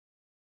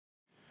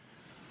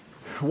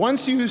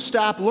Once you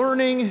stop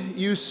learning,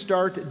 you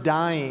start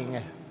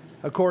dying,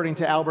 according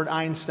to Albert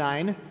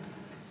Einstein.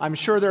 I'm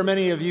sure there are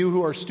many of you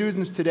who are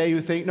students today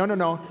who think,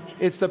 no,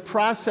 it's the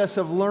process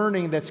of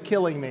learning that's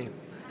killing me.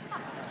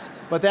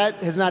 But that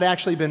has not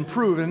actually been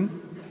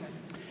proven.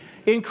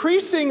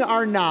 Increasing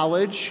our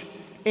knowledge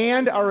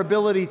and our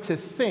ability to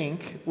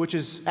think, which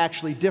is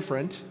actually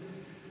different,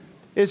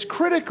 is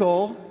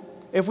critical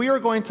if we are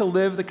going to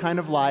live the kind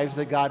of lives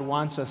that God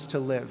wants us to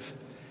live.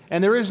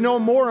 And there is no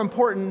more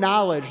important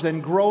knowledge than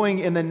growing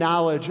in the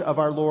knowledge of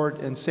our Lord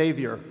and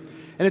Savior.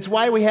 And it's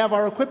why we have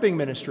our equipping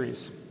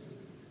ministries.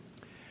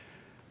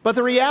 But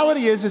the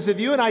reality is if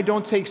you and I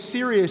don't take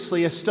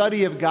seriously a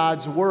study of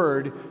God's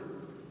Word,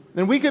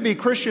 then we could be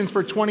Christians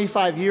for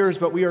 25 years,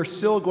 but we are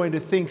still going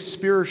to think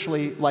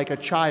spiritually like a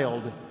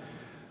child.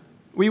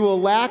 We will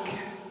lack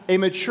a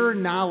mature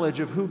knowledge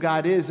of who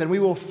God is, and we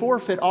will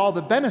forfeit all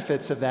the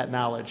benefits of that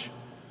knowledge.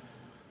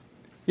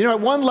 You know,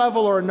 at one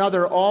level or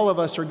another, all of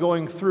us are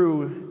going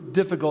through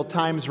difficult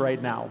times right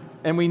now,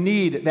 and we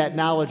need that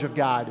knowledge of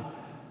God.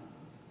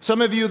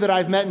 Some of you that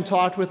I've met and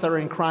talked with are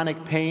in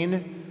chronic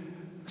pain.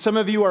 Some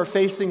of you are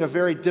facing a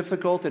very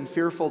difficult and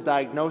fearful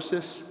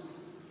diagnosis.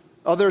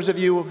 Others of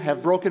you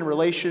have broken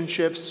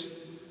relationships,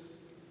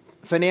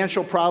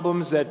 financial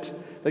problems that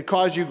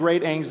cause you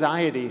great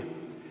anxiety.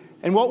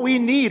 And what we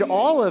need,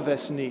 all of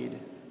us need,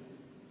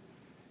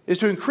 is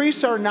to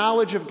increase our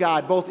knowledge of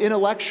God, both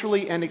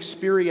intellectually and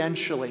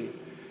experientially.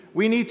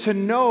 We need to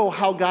know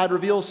how God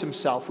reveals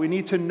himself. We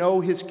need to know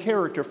his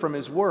character from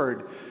his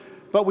word.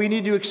 But we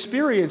need to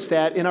experience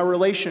that in our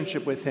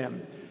relationship with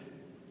him.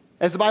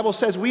 As the Bible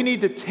says, we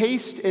need to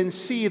taste and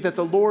see that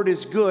the Lord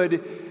is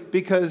good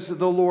because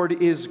the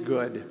Lord is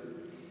good.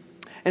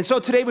 And so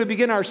today we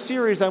begin our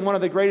series on one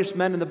of the greatest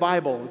men in the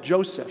Bible,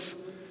 Joseph.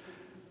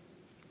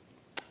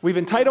 We've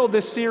entitled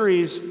this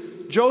series,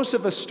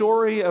 Joseph, a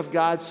Story of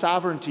God's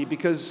Sovereignty,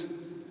 because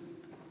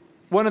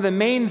one of the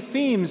main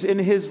themes in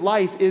his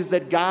life is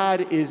that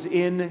God is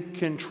in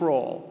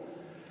control.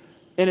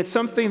 And it's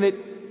something that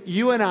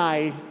you and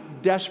I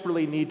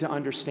desperately need to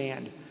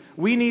understand.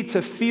 We need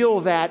to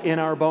feel that in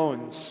our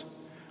bones.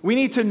 We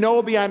need to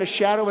know beyond a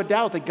shadow of a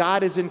doubt that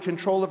God is in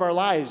control of our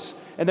lives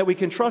and that we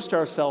can trust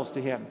ourselves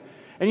to him.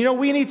 And you know,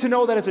 we need to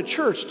know that as a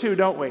church too,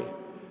 don't we?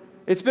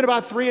 It's been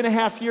about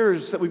 3.5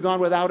 years that we've gone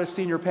without a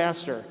senior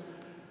pastor.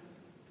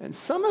 And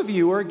some of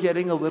you are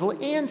getting a little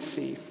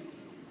antsy.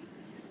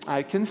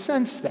 I can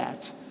sense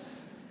that.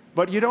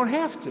 But you don't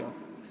have to.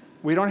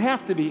 We don't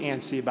have to be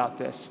antsy about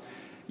this.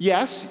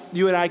 Yes,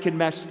 you and I can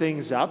mess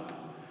things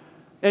up.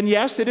 And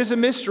yes, it is a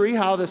mystery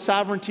how the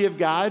sovereignty of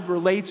God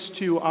relates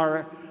to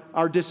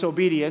our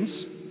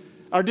disobedience.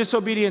 Our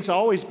disobedience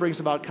always brings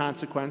about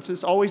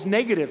consequences, always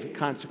negative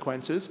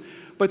consequences.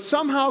 But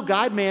somehow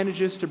God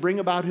manages to bring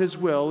about his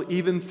will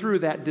even through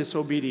that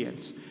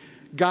disobedience.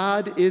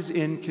 God is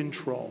in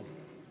control.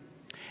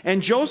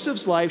 And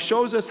Joseph's life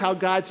shows us how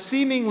God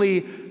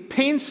seemingly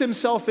paints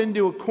himself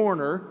into a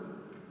corner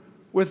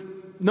with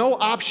no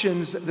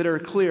options that are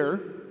clear,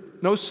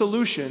 no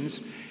solutions.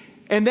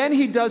 And then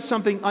he does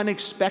something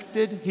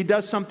unexpected. He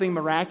does something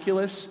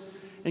miraculous.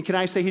 And can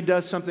I say he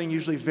does something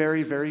usually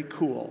very, very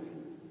cool.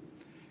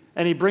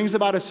 And he brings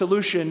about a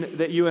solution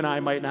that you and I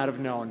might not have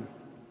known.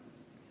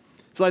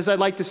 So as I'd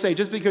like to say,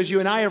 just because you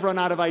and I have run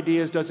out of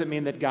ideas doesn't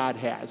mean that God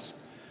has.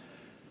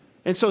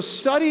 And so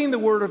studying the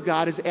Word of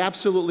God is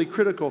absolutely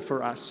critical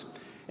for us.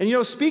 And you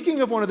know, speaking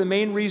of one of the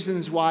main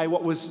reasons why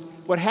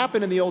what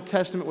happened in the Old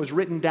Testament was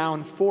written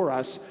down for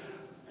us,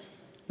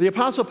 the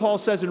Apostle Paul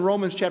says in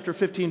Romans chapter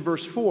 15,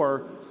 verse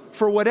 4,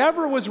 "For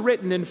whatever was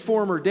written in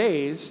former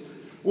days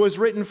was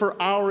written for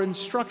our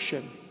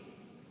instruction,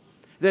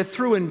 that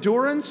through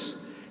endurance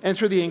and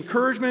through the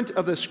encouragement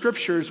of the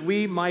Scriptures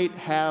we might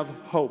have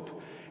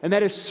hope." And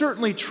that is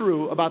certainly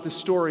true about the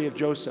story of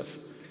Joseph.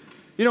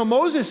 You know,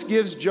 Moses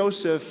gives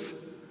Joseph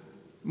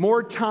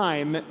more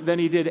time than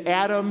he did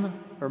Adam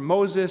or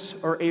Moses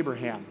or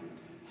Abraham.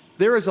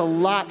 There is a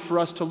lot for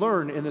us to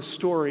learn in the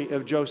story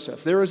of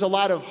Joseph. There is a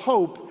lot of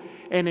hope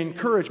and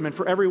encouragement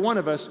for every one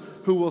of us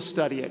who will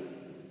study it.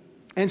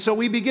 And so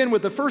we begin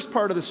with the first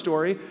part of the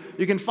story.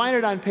 You can find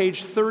it on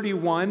page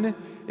 31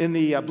 in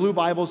the blue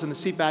Bibles in the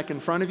seat back in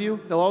front of you.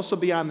 They'll also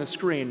be on the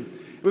screen.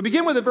 We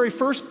begin with the very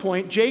first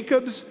point,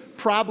 Jacob's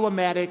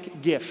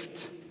problematic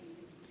gift.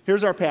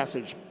 Here's our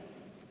passage.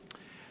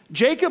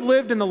 Jacob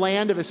lived in the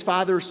land of his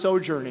father's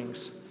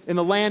sojournings, in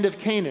the land of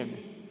Canaan.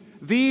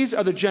 These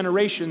are the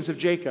generations of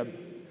Jacob.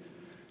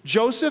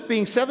 Joseph,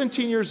 being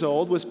 17 years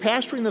old, was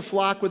pasturing the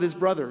flock with his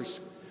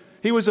brothers.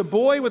 He was a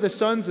boy with the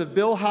sons of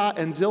Bilhah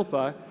and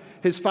Zilpah,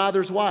 his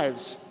father's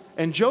wives.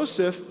 And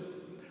Joseph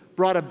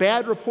brought a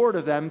bad report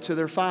of them to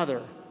their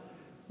father.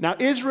 Now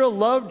Israel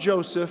loved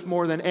Joseph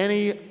more than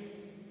any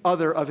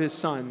other of his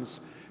sons,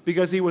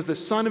 because he was the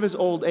son of his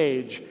old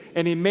age,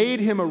 and he made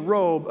him a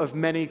robe of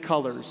many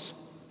colors.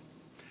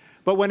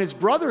 But when his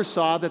brothers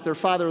saw that their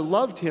father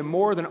loved him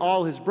more than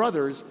all his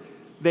brothers,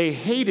 they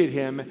hated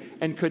him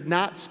and could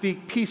not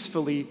speak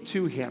peacefully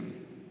to him.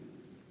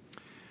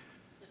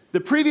 The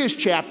previous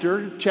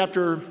chapter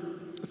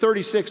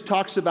 36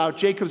 talks about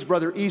Jacob's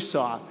brother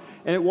Esau,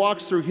 and it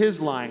walks through his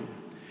line.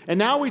 And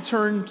now we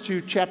turn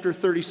to chapter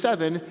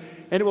 37,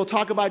 and it will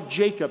talk about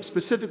Jacob,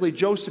 specifically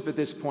Joseph at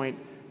this point,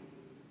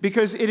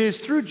 because it is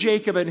through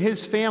Jacob and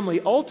his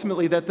family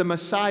ultimately that the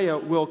Messiah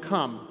will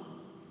come.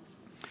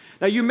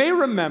 Now you may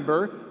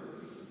remember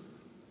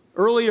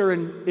earlier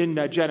in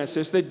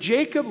Genesis that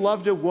Jacob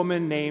loved a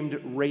woman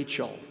named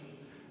Rachel.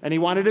 And he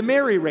wanted to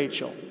marry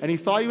Rachel. And he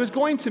thought he was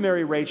going to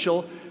marry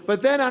Rachel.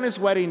 But then on his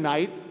wedding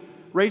night,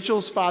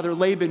 Rachel's father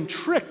Laban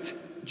tricked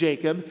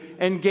Jacob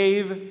and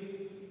gave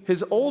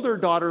his older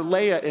daughter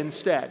Leah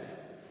instead.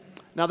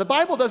 Now the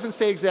Bible doesn't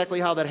say exactly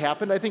how that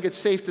happened. I think it's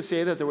safe to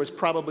say that there was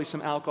probably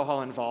some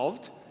alcohol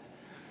involved.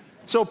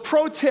 So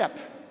pro tip,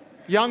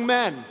 young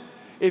men,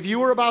 if you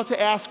were about to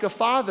ask a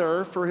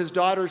father for his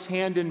daughter's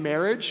hand in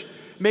marriage,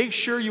 make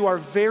sure you are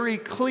very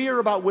clear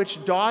about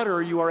which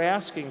daughter you are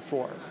asking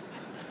for.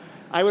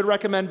 I would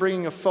recommend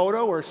bringing a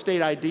photo or a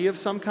state ID of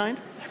some kind.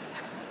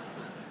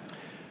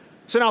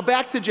 So now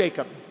back to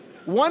Jacob.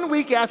 1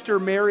 week after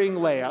marrying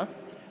Leah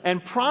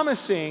and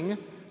promising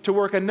to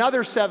work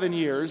another 7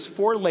 years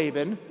for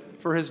Laban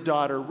for his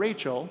daughter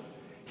Rachel,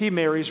 he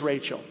marries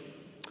Rachel.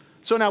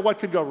 So now what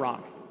could go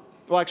wrong?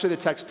 Well, actually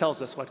the text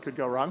tells us what could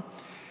go wrong.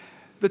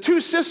 The two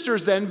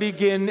sisters then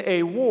begin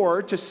a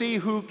war to see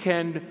who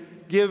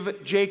can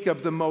give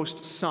Jacob the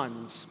most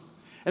sons.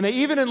 And they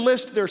even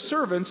enlist their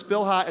servants,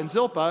 Bilhah and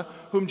Zilpah,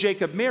 whom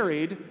Jacob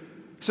married,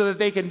 so that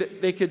they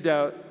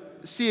could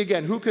see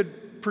again who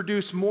could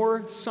produce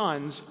more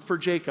sons for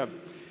Jacob.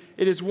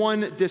 It is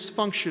one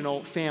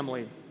dysfunctional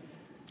family.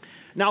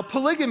 Now,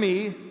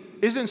 polygamy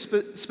isn't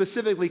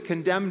specifically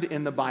condemned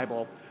in the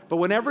Bible, but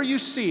whenever you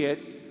see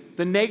it,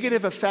 the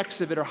negative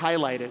effects of it are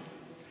highlighted.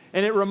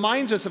 And it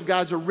reminds us of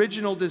God's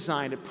original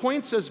design. It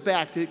points us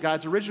back to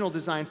God's original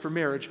design for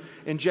marriage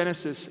in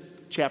Genesis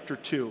chapter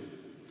 2.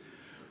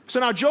 So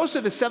now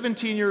Joseph is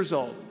 17 years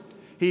old.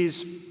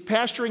 He's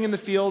pasturing in the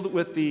field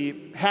with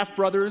the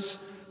half-brothers,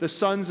 the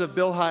sons of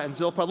Bilhah and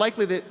Zilpah.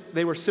 Likely that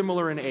they were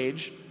similar in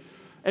age.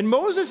 And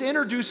Moses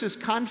introduces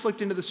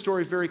conflict into the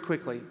story very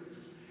quickly.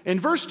 In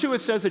verse 2,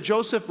 it says that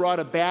Joseph brought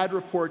a bad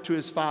report to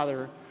his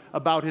father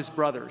about his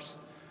brothers.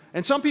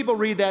 And some people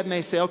read that and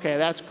they say, okay,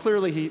 that's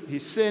clearly he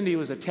sinned, he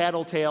was a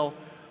tattletale.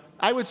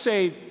 I would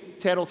say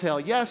tattletale,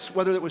 yes.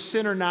 Whether it was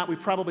sin or not, we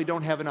probably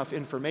don't have enough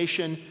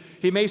information.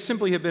 He may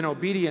simply have been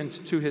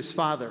obedient to his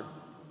father.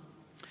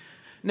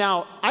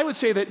 Now, I would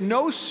say that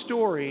no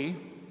story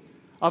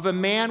of a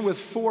man with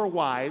 4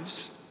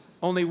 wives,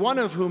 only one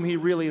of whom he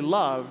really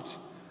loved,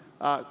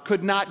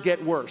 could not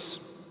get worse,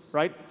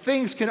 right?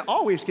 Things can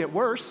always get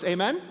worse,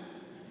 amen?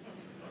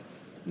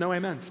 No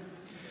amens.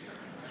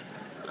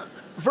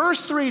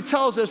 Verse 3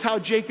 tells us how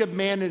Jacob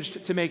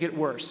managed to make it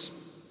worse.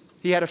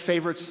 He had a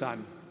favorite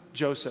son,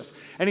 Joseph.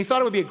 And he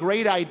thought it would be a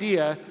great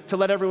idea to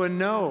let everyone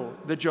know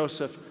that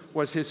Joseph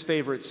was his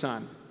favorite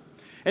son.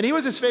 And he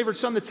was his favorite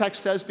son, the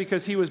text says,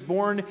 because he was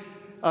born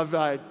of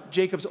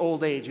Jacob's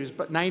old age. He was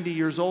but 90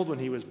 years old when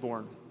he was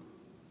born.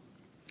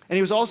 And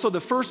he was also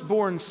the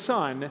firstborn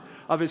son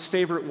of his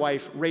favorite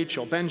wife,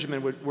 Rachel.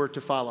 Benjamin were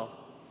to follow.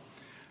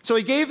 So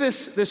he gave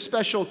this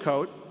special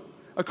coat,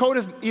 a coat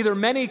of either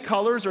many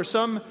colors or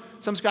some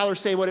scholars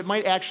say what it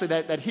might actually,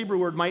 that Hebrew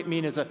word might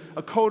mean is a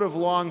coat of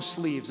long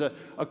sleeves,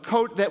 a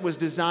coat that was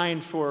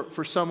designed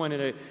for someone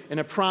in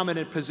a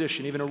prominent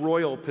position, even a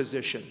royal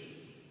position.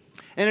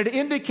 And it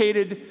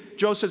indicated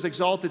Joseph's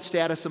exalted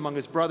status among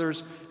his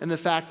brothers and the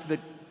fact that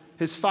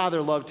his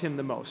father loved him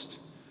the most.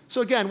 So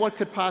again, what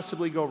could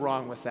possibly go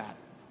wrong with that?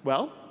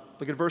 Well,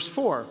 look at verse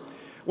 4.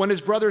 When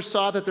his brothers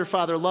saw that their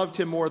father loved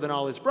him more than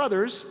all his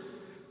brothers,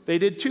 they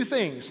did 2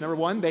 things. Number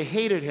 1, they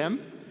hated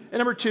him. And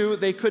number 2,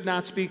 they could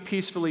not speak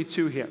peacefully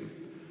to him.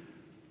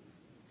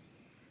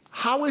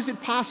 How is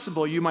it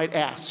possible, you might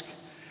ask,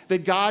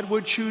 that God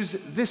would choose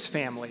this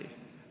family,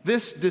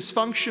 this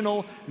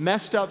dysfunctional,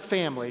 messed up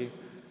family,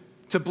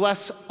 to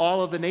bless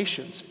all of the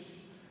nations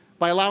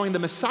by allowing the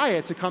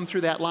Messiah to come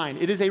through that line?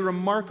 It is a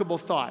remarkable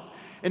thought.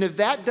 And if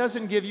that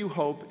doesn't give you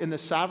hope in the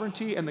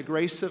sovereignty and the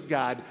grace of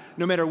God,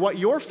 no matter what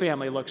your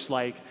family looks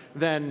like,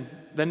 then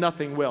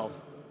nothing will.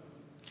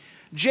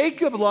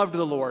 Jacob loved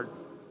the Lord.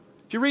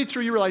 If you read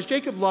through, you realize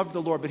Jacob loved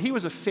the Lord, but he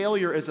was a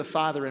failure as a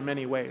father in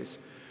many ways.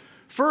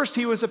 First,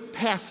 he was a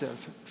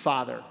passive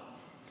father.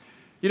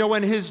 You know,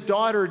 when his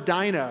daughter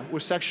Dinah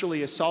was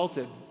sexually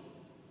assaulted,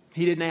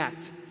 he didn't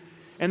act.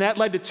 And that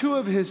led to 2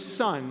 of his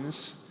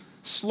sons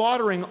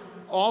slaughtering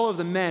all of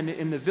the men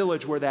in the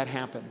village where that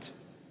happened.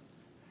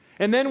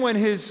 And then when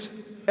his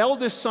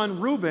eldest son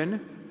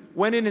Reuben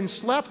went in and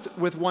slept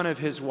with one of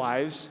his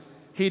wives,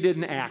 he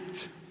didn't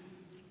act.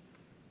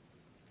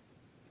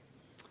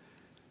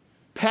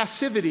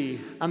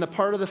 Passivity on the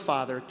part of the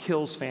father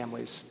kills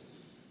families.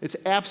 It's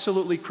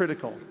absolutely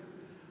critical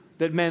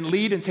that men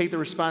lead and take the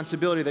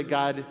responsibility that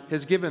God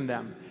has given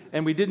them.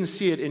 And we didn't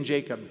see it in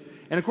Jacob.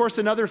 And of course,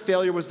 another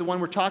failure was the one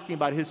we're talking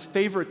about, his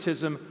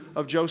favoritism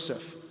of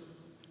Joseph.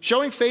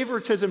 Showing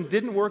favoritism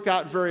didn't work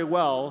out very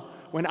well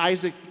when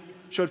Isaac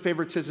showed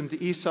favoritism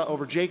to Esau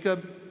over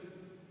Jacob.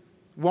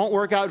 Won't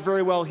work out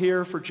very well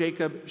here for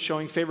Jacob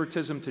showing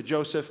favoritism to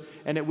Joseph,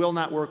 and it will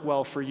not work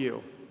well for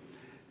you.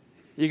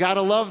 You got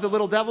to love the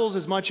little devils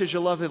as much as you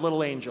love the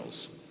little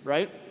angels,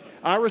 right?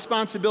 Our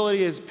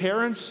responsibility as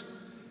parents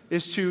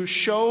is to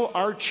show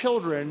our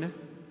children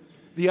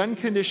the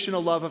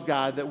unconditional love of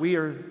God that we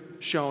are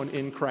shown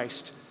in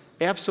Christ.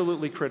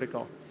 Absolutely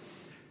critical.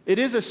 It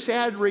is a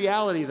sad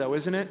reality, though,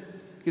 isn't it?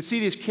 You can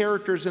see these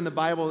characters in the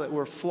Bible that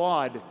were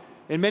flawed.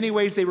 In many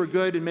ways they were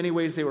good, in many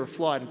ways they were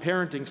flawed. And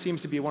parenting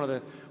seems to be one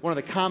of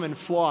the common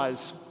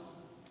flaws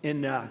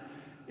in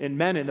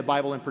men in the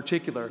Bible in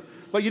particular.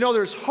 But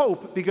there's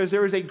hope, because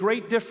there is a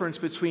great difference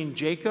between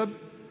Jacob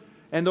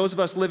and those of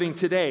us living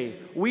today.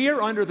 We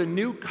are under the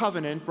new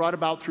covenant brought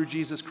about through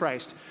Jesus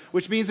Christ,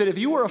 which means that if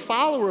you are a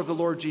follower of the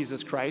Lord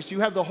Jesus Christ,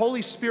 you have the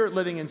Holy Spirit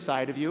living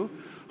inside of you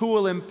who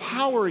will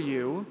empower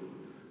you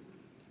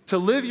to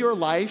live your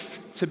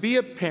life, to be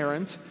a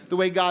parent the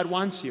way God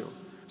wants you.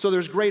 So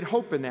there's great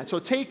hope in that. So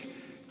take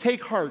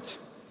heart.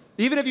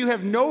 Even if you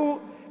have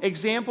no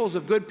examples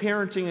of good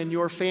parenting in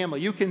your family,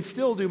 you can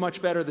still do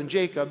much better than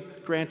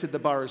Jacob. Granted, the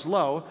bar is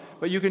low,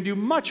 but you can do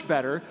much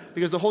better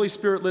because the Holy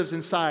Spirit lives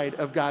inside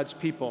of God's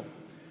people.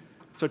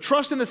 So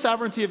trust in the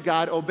sovereignty of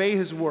God, obey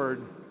his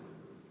word.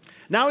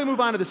 Now we move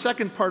on to the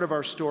second part of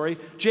our story,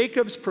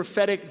 Jacob's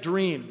prophetic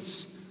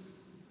dreams.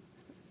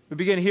 We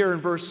begin here in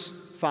verse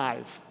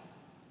 5.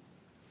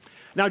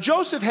 Now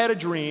Joseph had a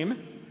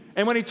dream,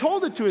 and when he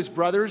told it to his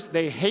brothers,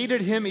 they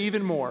hated him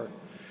even more.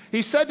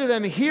 He said to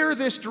them, "Hear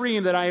this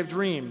dream that I have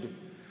dreamed.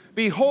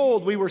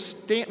 Behold, we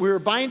were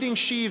binding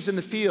sheaves in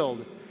the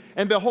field,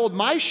 and behold,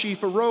 my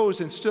sheaf arose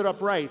and stood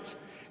upright.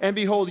 And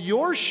behold,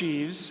 your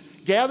sheaves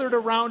gathered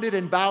around it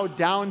and bowed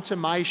down to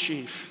my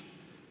sheaf."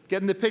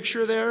 Getting the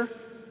picture there?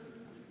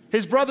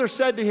 His brother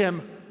said to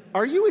him,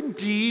 "Are you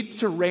indeed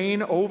to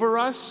reign over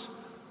us?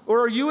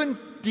 Or are you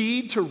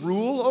indeed to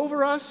rule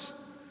over us?"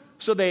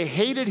 So they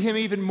hated him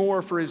even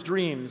more for his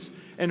dreams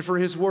and for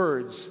his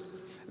words.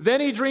 Then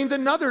he dreamed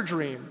another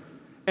dream,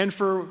 and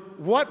for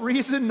what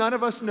reason none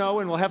of us know,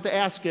 and we'll have to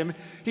ask him,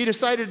 he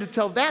decided to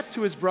tell that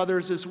to his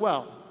brothers as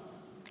well.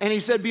 And he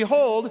said,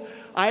 "Behold,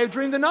 I have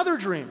dreamed another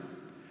dream.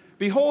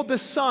 Behold, the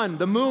sun,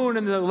 the moon,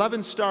 and the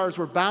 11 stars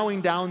were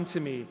bowing down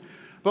to me."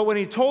 But when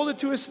he told it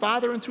to his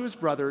father and to his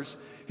brothers,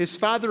 his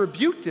father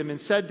rebuked him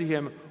and said to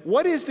him,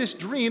 "What is this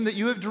dream that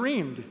you have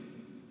dreamed?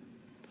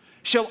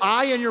 Shall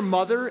I and your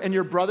mother and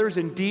your brothers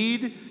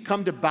indeed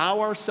come to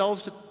bow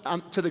ourselves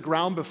to the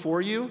ground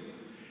before you?"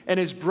 And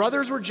his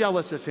brothers were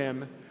jealous of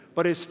him,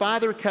 but his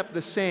father kept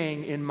the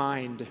saying in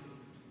mind.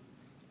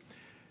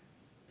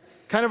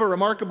 Kind of a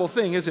remarkable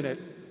thing, isn't it?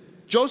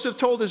 Joseph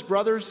told his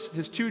brothers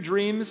his two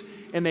dreams,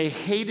 and they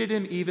hated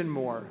him even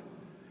more.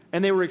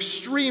 And they were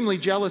extremely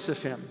jealous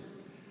of him.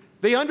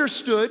 They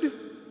understood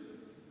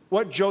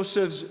what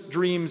Joseph's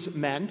dreams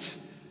meant,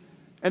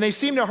 and they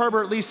seemed to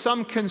harbor at least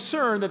some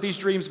concern that these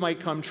dreams might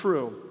come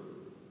true.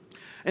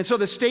 And so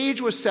the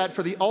stage was set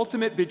for the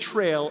ultimate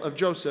betrayal of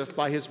Joseph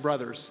by his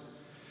brothers.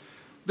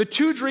 The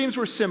two dreams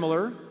were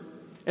similar,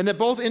 and that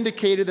both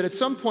indicated that at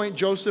some point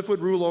Joseph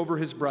would rule over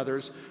his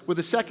brothers, with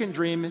the second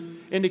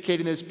dream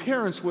indicating that his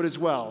parents would as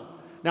well.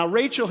 Now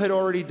Rachel had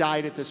already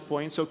died at this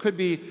point, so it could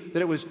be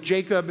that it was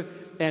Jacob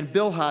and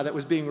Bilhah that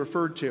was being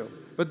referred to.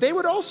 But they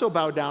would also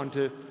bow down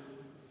to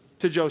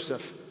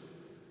Joseph.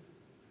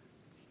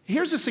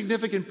 Here's a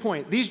significant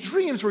point. These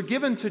dreams were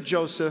given to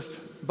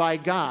Joseph by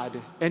God,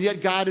 and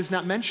yet God is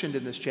not mentioned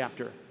in this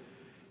chapter.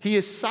 He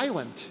is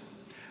silent,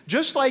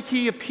 just like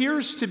he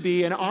appears to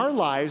be in our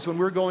lives when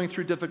we're going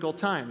through difficult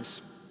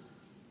times.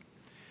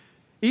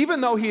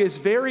 Even though he is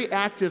very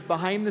active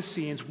behind the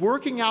scenes,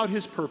 working out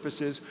his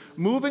purposes,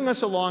 moving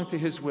us along to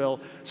his will,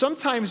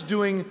 sometimes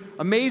doing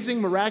amazing,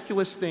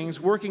 miraculous things,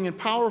 working in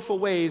powerful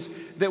ways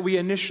that we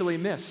initially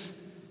miss.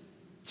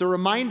 It's a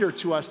reminder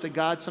to us that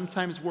God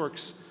sometimes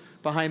works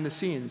behind the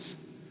scenes.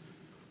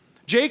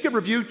 Jacob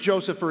rebuked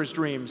Joseph for his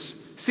dreams,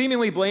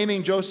 seemingly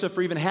blaming Joseph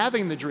for even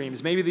having the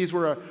dreams. Maybe these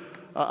were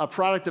a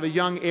product of a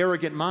young,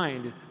 arrogant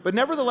mind. But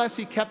nevertheless,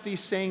 he kept these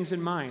sayings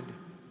in mind,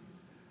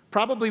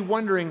 probably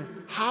wondering,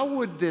 how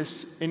would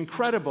this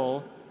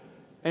incredible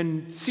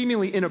and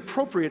seemingly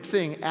inappropriate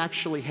thing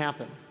actually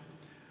happen?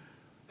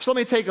 So let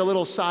me take a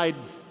little side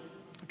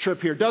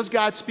trip here. Does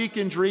God speak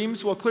in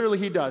dreams? Well, clearly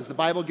he does. The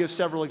Bible gives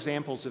several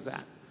examples of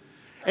that.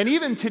 And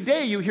even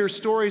today, you hear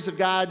stories of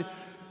God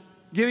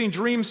giving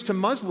dreams to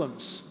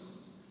Muslims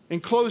in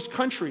closed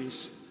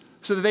countries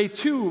so that they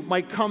too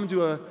might come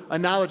to a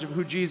knowledge of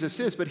who Jesus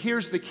is. But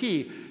here's the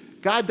key.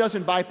 God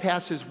doesn't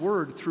bypass his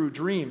word through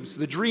dreams.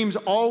 The dreams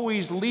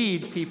always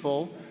lead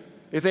people,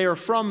 if they are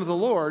from the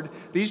Lord,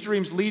 these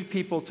dreams lead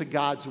people to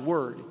God's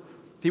word.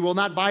 He will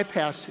not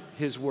bypass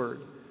his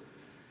word.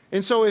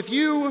 And so if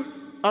you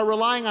are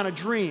relying on a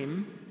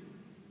dream,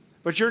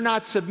 but you're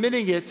not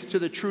submitting it to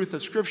the truth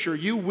of Scripture,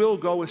 you will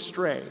go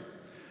astray.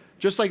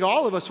 Just like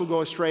all of us will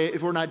go astray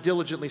if we're not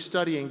diligently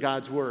studying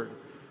God's word.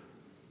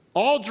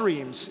 All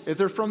dreams, if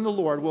they're from the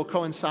Lord, will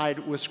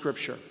coincide with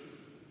Scripture.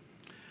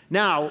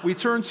 Now, we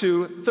turn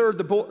to, third,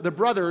 the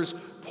brothers'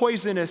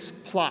 poisonous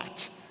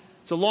plot.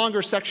 It's a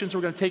longer section, so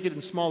we're going to take it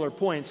in smaller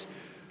points.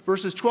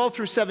 Verses 12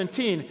 through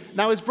 17.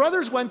 Now his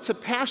brothers went to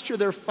pasture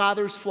their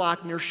father's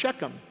flock near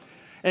Shechem.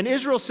 And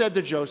Israel said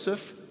to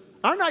Joseph,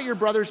 "Are not your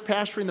brothers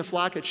pasturing the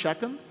flock at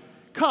Shechem?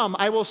 Come,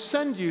 I will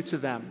send you to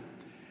them."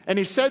 And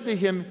he said to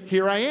him,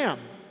 "Here I am."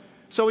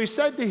 So he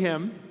said to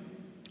him,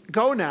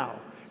 "Go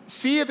now,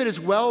 see if it is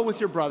well with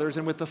your brothers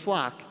and with the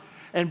flock,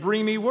 and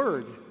bring me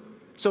word."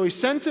 So he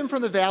sent him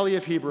from the valley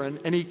of Hebron,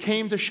 and he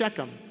came to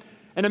Shechem.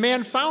 And a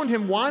man found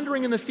him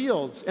wandering in the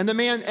fields. And the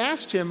man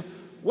asked him,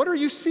 "What are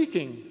you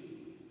seeking?"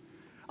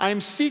 "I am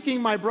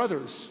seeking my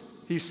brothers,"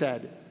 he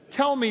said.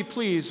 "Tell me,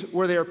 please,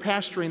 where they are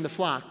pasturing the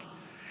flock."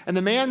 And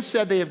the man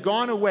said, "They have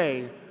gone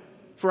away,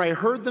 for I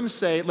heard them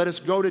say, 'Let us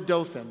go to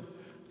Dothan.'"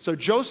 So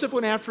Joseph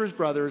went after his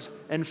brothers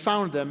and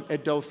found them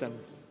at Dothan.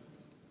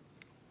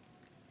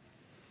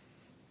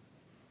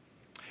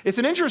 It's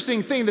an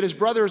interesting thing that his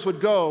brothers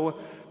would go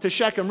to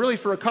Shechem really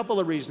for a couple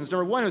of reasons.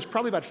 Number one, it was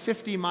probably about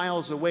 50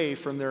 miles away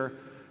from their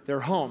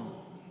home.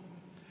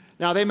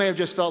 Now, they may have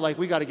just felt like,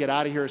 we got to get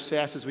out of here as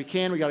fast as we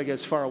can. We got to get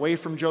as far away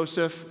from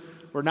Joseph.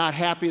 We're not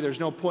happy. There's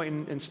no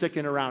point in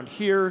sticking around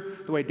here,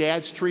 the way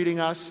Dad's treating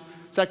us.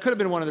 So that could have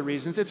been one of the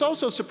reasons. It's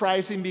also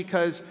surprising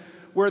because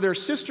where their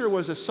sister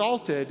was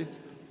assaulted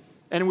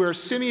and where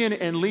Simeon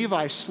and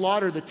Levi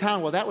slaughtered the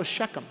town, well, that was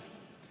Shechem.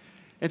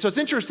 And so it's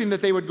interesting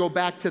that they would go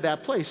back to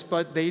that place,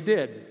 but they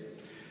did.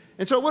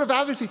 And so it would have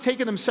obviously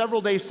taken them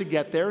several days to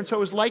get there, and so it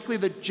was likely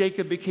that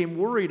Jacob became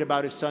worried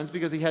about his sons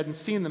because he hadn't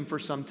seen them for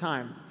some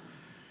time.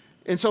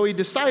 And so he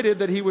decided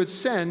that he would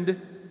send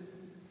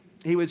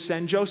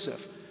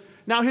Joseph.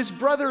 Now, his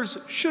brothers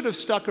should have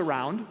stuck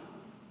around.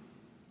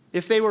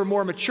 If they were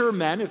more mature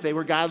men, if they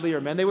were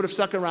godlier men, they would have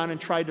stuck around and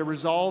tried to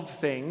resolve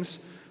things,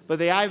 but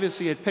they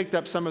obviously had picked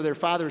up some of their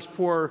father's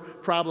poor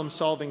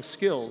problem-solving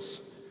skills.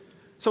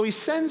 So he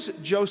sends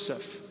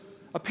Joseph.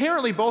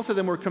 Apparently, both of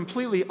them were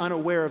completely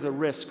unaware of the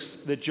risks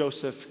that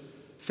Joseph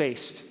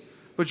faced,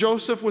 but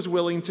Joseph was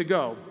willing to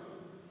go.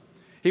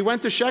 He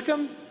went to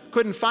Shechem,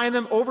 couldn't find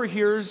them,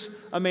 overhears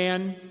a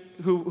man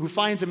who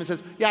finds him and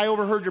says, "Yeah, I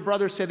overheard your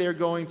brothers say they're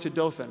going to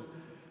Dothan."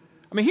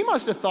 I mean, he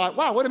must have thought,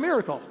 wow, what a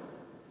miracle.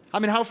 I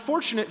mean, how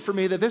fortunate for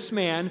me that this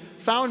man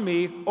found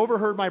me,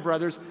 overheard my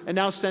brothers, and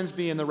now sends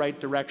me in the right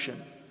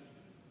direction.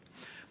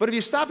 But if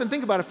you stop and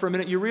think about it for a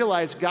minute, you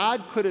realize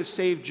God could have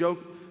saved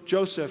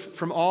Joseph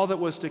from all that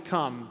was to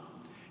come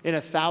in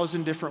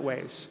 1,000 different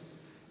ways.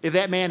 If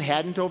that man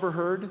hadn't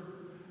overheard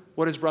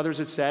what his brothers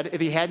had said,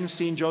 if he hadn't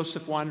seen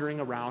Joseph wandering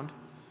around,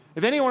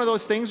 if any one of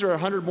those things or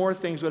 100 more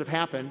things would have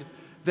happened,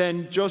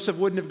 then Joseph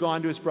wouldn't have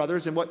gone to his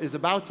brothers, and what is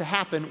about to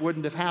happen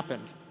wouldn't have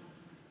happened.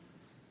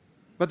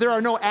 But there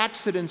are no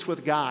accidents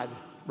with God,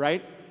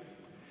 right?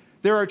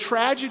 There are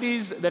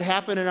tragedies that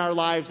happen in our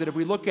lives that if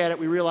we look at it,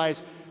 we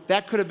realize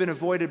that could have been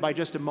avoided by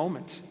just a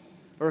moment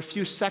or a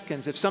few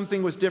seconds. If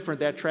something was different,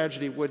 that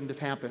tragedy wouldn't have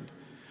happened.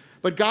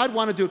 But God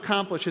wanted to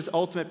accomplish his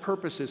ultimate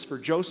purposes for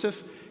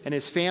Joseph and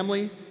his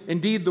family,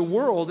 indeed the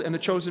world and the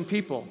chosen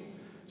people.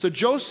 So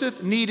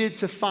Joseph needed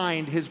to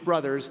find his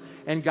brothers,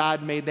 and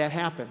God made that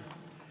happen.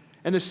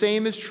 And the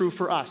same is true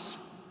for us.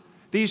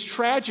 These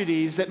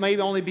tragedies that may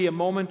only be a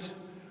moment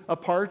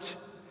apart,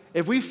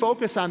 if we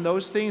focus on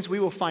those things, we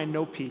will find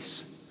no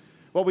peace.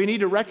 What we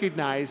need to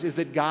recognize is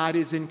that God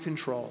is in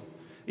control,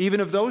 even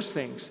of those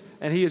things,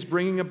 and he is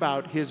bringing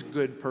about his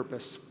good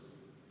purpose.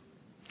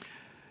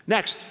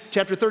 Next,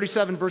 chapter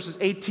 37, verses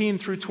 18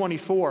 through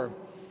 24.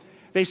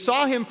 They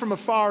saw him from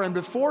afar, and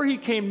before he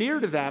came near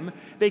to them,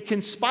 they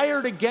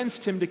conspired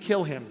against him to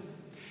kill him.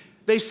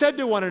 They said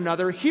to one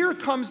another, "Here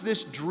comes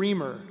this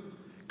dreamer.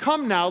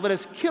 Come now, let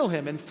us kill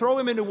him and throw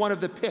him into one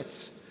of the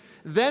pits.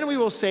 Then we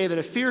will say that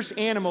a fierce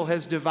animal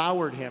has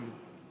devoured him,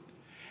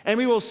 and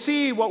we will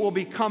see what will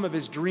become of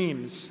his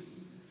dreams."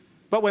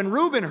 But when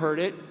Reuben heard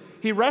it,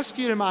 he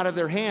rescued him out of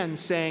their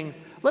hands, saying,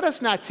 "Let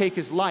us not take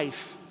his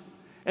life."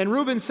 And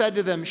Reuben said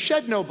to them,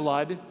 "Shed no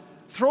blood.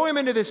 Throw him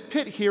into this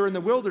pit here in the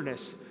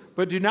wilderness,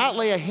 but do not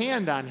lay a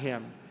hand on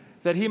him,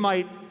 that he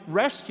might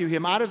rescue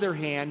him out of their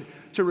hand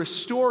to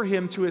restore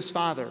him to his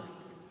father."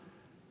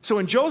 So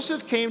when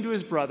Joseph came to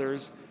his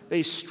brothers,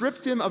 they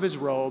stripped him of his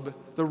robe,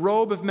 the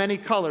robe of many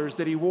colors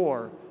that he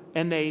wore,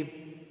 and they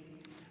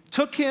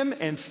took him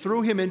and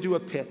threw him into a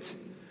pit.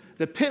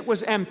 The pit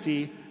was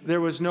empty,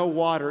 there was no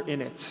water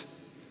in it.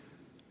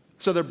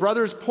 So the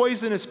brothers'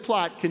 poisonous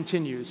plot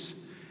continues,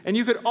 and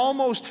you could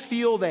almost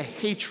feel the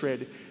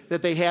hatred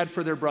that they had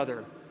for their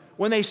brother.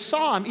 When they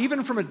saw him,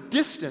 even from a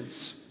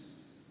distance,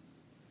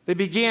 they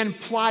began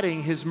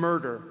plotting his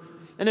murder.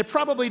 And it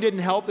probably didn't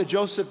help that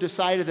Joseph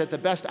decided that the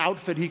best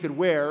outfit he could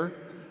wear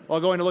while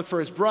going to look for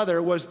his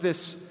brother was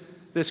this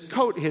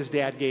coat his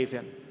dad gave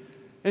him.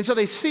 And so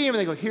they see him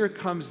and they go, "Here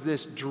comes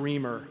this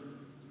dreamer."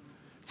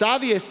 It's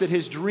obvious that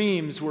his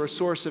dreams were a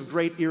source of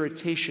great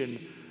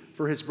irritation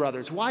for his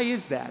brothers. Why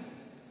is that?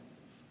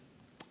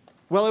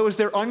 Well, it was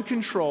their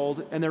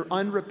uncontrolled and their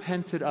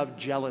unrepented of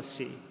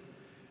jealousy.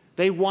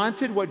 They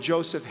wanted what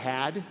Joseph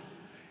had,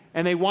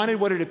 and they wanted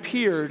what it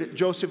appeared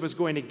Joseph was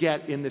going to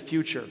get in the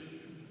future.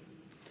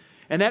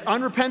 And that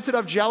unrepented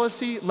of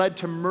jealousy led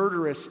to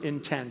murderous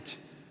intent.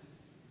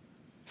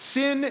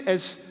 Sin,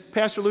 as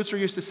Pastor Lutzer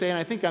used to say, and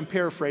I think I'm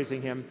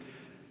paraphrasing him,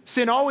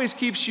 sin always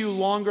keeps you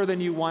longer than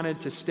you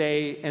wanted to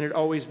stay, and it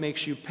always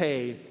makes you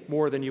pay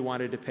more than you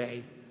wanted to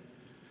pay.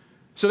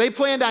 So they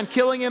planned on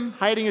killing him,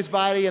 hiding his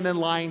body, and then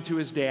lying to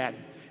his dad.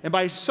 And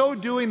by so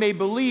doing, they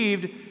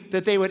believed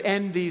that they would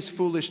end these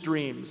foolish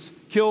dreams.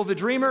 Kill the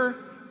dreamer,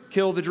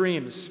 kill the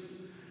dreams.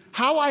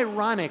 How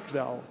ironic,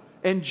 though,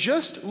 and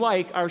just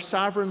like our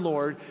sovereign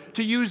Lord,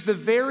 to use the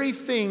very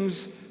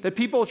things that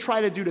people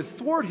try to do to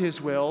thwart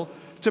his will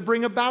to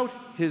bring about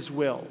his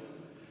will.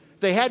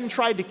 If they hadn't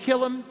tried to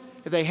kill him,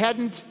 if they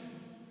hadn't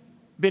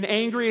been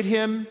angry at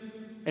him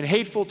and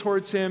hateful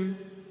towards him,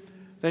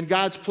 then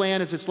God's plan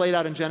as it's laid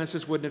out in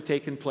Genesis wouldn't have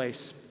taken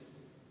place.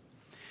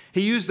 He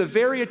used the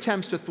very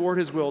attempts to thwart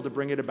his will to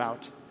bring it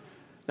about.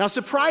 Now,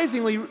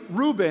 surprisingly,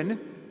 Reuben,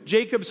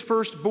 Jacob's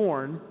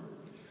firstborn,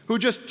 who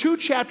just 2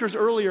 chapters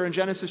earlier in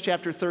Genesis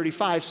chapter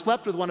 35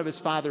 slept with one of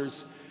his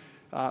father's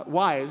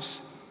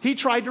wives, he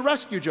tried to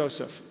rescue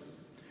Joseph.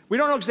 We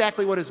don't know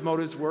exactly what his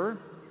motives were.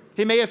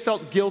 He may have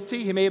felt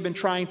guilty. He may have been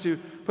trying to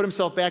put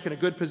himself back in a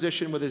good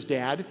position with his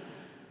dad.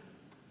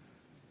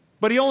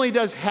 But he only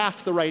does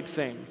half the right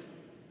thing,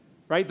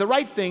 right? The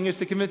right thing is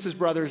to convince his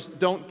brothers,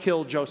 don't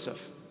kill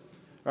Joseph.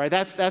 All right,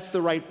 that's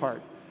the right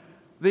part.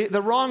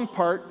 The wrong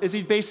part is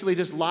he basically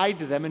just lied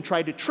to them and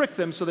tried to trick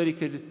them so that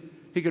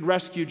he could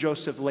rescue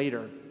Joseph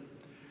later.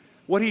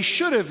 What he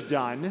should have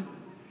done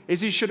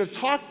is he should have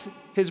talked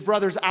his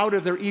brothers out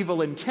of their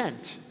evil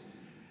intent.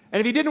 And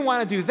if he didn't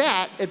want to do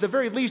that, at the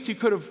very least he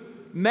could have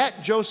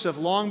met Joseph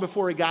long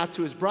before he got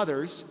to his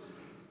brothers,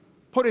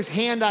 put his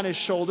hand on his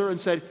shoulder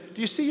and said, do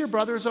you see your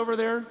brothers over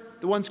there?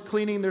 The ones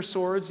cleaning their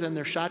swords and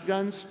their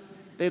shotguns?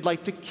 They'd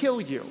like to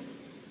kill you.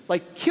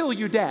 Like kill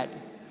you dead.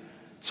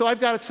 So I've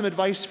got some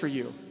advice for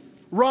you.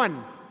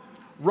 Run.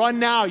 Run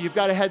now. You've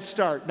got a head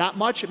start. Not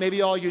much. It may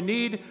be all you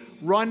need.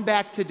 Run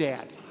back to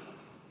Dad.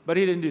 But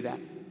he didn't do that.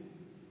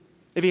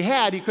 If he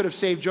had, he could have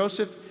saved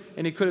Joseph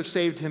and he could have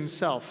saved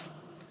himself.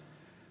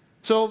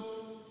 So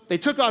they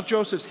took off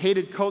Joseph's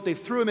hated coat. They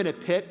threw him in a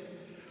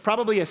pit,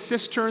 probably a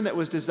cistern that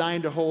was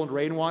designed to hold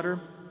rainwater.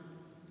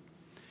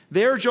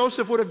 There,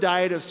 Joseph would have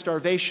died of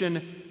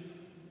starvation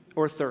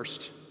or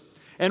thirst.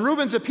 And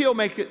Reuben's appeal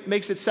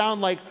makes it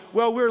sound like,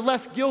 well, we're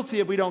less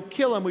guilty if we don't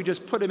kill him. We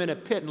just put him in a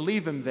pit and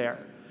leave him there.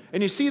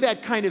 And you see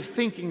that kind of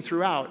thinking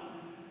throughout.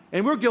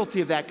 And we're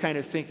guilty of that kind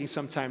of thinking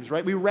sometimes,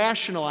 right? We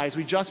rationalize,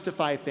 we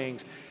justify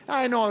things.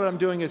 I know what I'm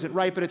doing isn't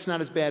right, but it's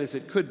not as bad as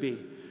it could be.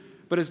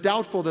 But it's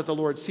doubtful that the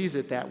Lord sees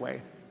it that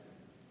way.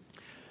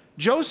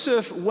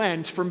 Joseph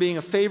went from being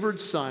a favored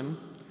son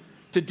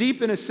to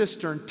deep in a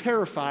cistern,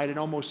 terrified and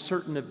almost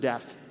certain of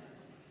death.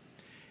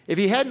 If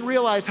he hadn't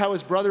realized how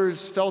his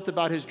brothers felt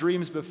about his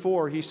dreams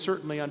before, he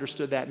certainly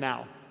understood that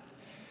now.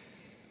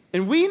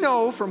 And we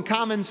know from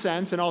common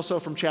sense and also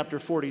from chapter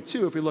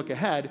 42, if we look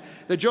ahead,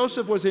 that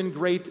Joseph was in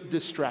great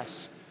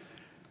distress.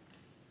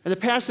 And the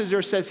passage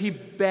there says he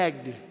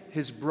begged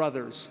his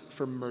brothers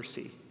for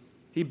mercy.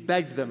 He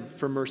begged them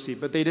for mercy,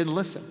 but they didn't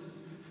listen.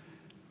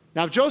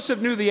 Now, if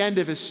Joseph knew the end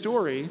of his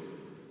story,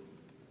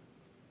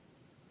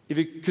 if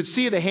he could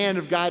see the hand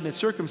of God in his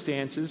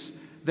circumstances,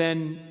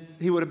 then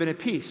he would have been at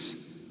peace.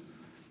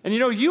 And you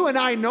know, you and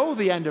I know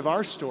the end of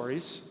our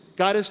stories.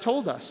 God has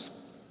told us.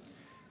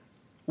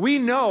 We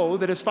know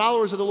that as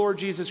followers of the Lord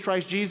Jesus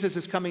Christ, Jesus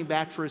is coming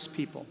back for his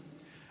people.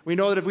 We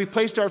know that if we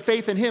placed our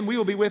faith in him, we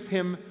will be with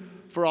him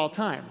for all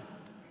time.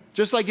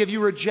 Just like if you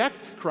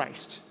reject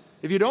Christ,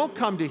 if you don't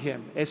come to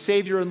him as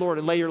Savior and Lord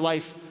and lay your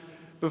life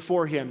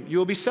before him, you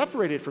will be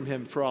separated from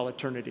him for all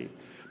eternity.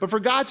 But for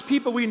God's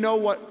people, we know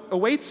what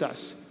awaits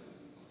us,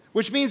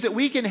 which means that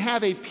we can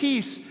have a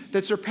peace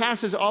that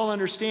surpasses all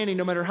understanding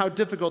no matter how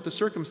difficult the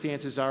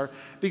circumstances are,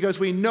 because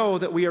we know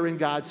that we are in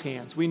God's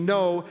hands. We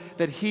know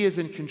that he is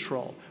in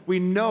control. We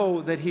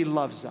know that he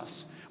loves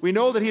us. We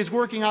know that he is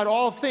working out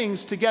all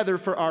things together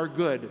for our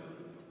good.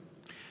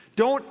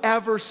 Don't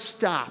ever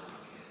stop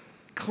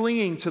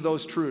clinging to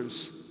those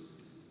truths.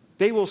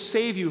 They will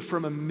save you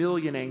from a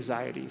million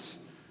anxieties.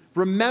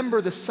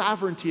 Remember the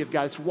sovereignty of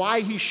God. It's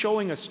why he's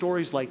showing us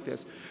stories like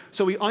this,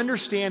 so we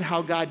understand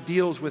how God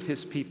deals with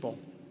his people.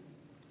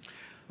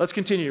 Let's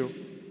continue.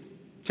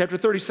 Chapter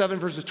 37,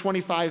 verses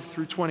 25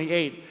 through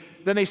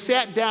 28. Then they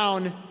sat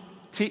down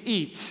to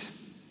eat.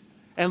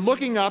 And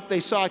looking up, they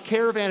saw a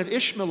caravan of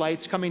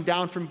Ishmaelites coming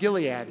down from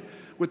Gilead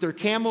with their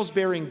camels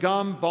bearing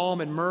gum,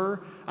 balm, and myrrh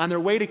on their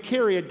way to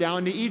carry it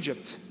down to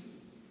Egypt.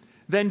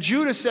 Then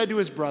Judah said to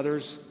his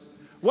brothers,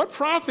 what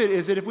profit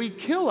is it if we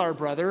kill our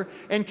brother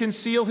and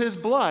conceal his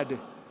blood?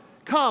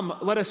 Come,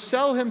 let us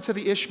sell him to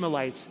the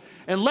Ishmaelites,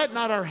 and let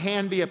not our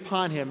hand be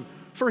upon him,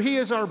 for he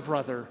is our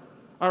brother,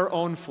 our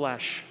own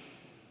flesh.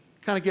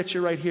 Kind of gets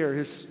you right here,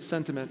 his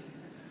sentiment.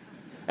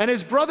 And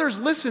his brothers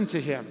listened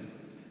to him.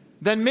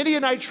 Then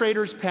Midianite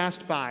traders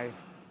passed by,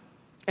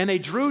 and they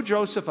drew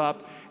Joseph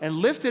up and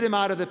lifted him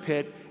out of the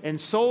pit and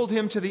sold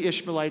him to the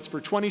Ishmaelites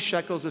for 20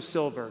 shekels of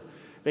silver.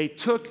 They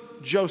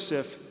took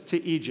Joseph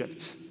to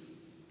Egypt.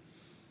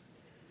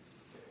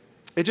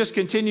 It just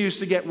continues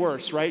to get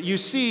worse, right? You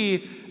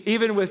see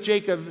even with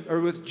Jacob, or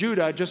with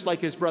Judah, just like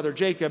his brother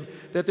Jacob,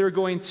 that they're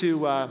going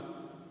to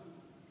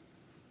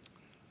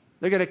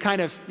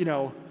kind of,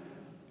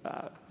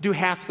 do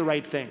half the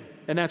right thing.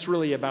 And that's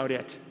really about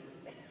it.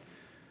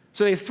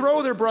 So they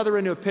throw their brother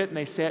into a pit and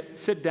they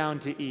sit down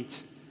to eat.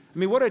 I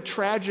mean, what a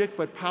tragic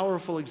but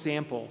powerful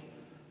example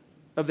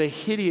of the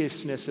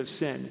hideousness of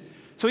sin.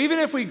 So even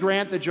if we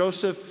grant that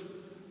Joseph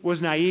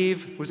was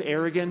naive, was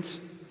arrogant,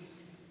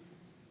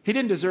 he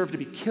didn't deserve to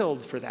be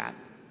killed for that.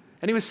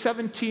 And he was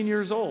 17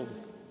 years old.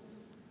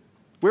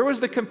 Where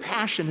was the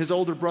compassion his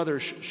older brother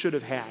should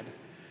have had?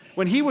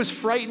 When he was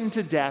frightened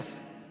to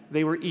death,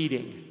 they were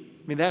eating.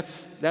 I mean,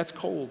 that's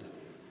cold.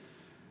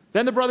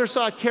 Then the brothers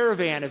saw a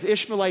caravan of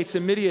Ishmaelites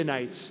and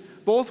Midianites.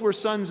 Both were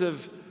sons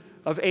of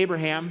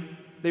Abraham.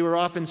 They were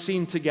often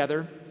seen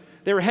together.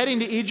 They were heading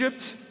to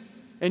Egypt,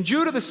 and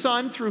Judah, the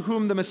son through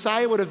whom the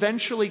Messiah would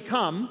eventually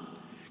come,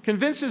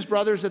 convinced his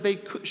brothers that they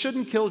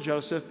shouldn't kill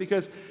Joseph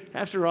because,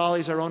 after all,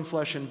 he's our own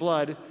flesh and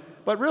blood.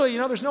 But really,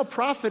 there's no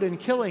profit in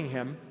killing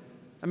him.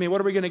 I mean,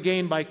 what are we going to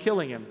gain by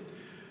killing him?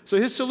 So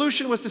his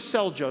solution was to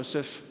sell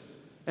Joseph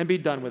and be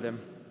done with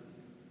him.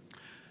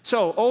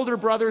 So, older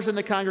brothers in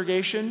the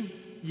congregation,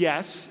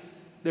 yes,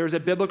 there's a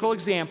biblical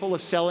example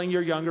of selling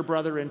your younger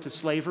brother into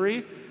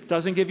slavery.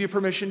 Doesn't give you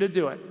permission to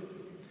do it.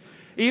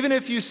 Even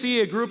if you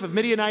see a group of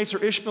Midianites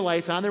or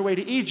Ishmaelites on their way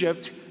to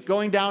Egypt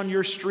going down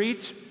your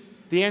street,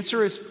 the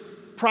answer is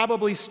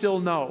probably still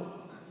no.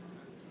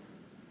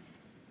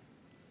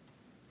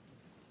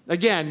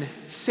 Again,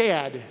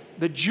 sad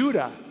that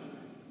Judah,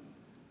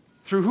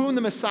 through whom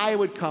the Messiah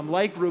would come,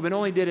 like Reuben,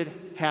 only did it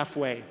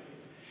halfway.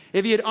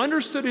 If he had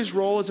understood his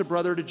role as a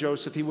brother to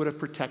Joseph, he would have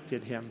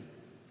protected him.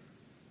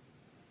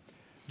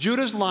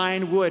 Judah's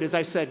line would, as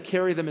I said,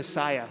 carry the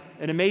Messiah,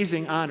 an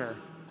amazing honor.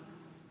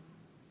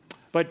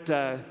 But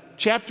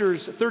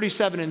chapters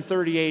 37 and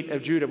 38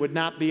 of Judah would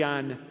not be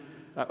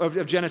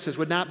of Genesis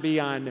would not be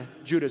on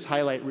Judah's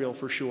highlight reel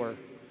for sure.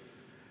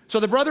 So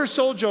the brothers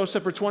sold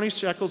Joseph for 20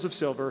 shekels of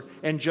silver,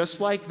 and just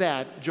like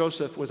that,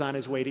 Joseph was on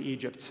his way to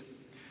Egypt.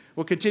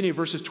 We'll continue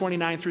verses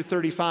 29 through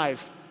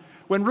 35.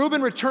 When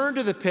Reuben returned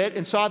to the pit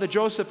and saw that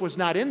Joseph was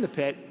not in the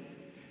pit,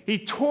 he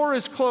tore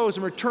his clothes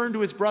and returned to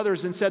his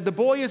brothers and said, "The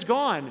boy is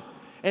gone,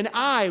 and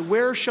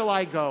where shall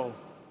I go?"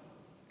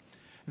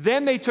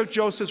 Then they took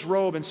Joseph's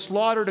robe and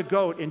slaughtered a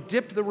goat and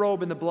dipped the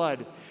robe in the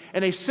blood.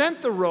 And they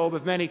sent the robe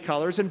of many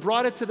colors and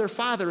brought it to their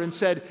father and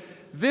said,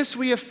 "This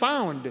we have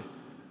found.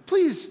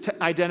 Please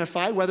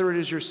identify whether it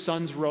is your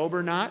son's robe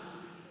or not."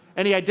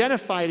 And he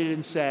identified it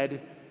and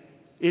said,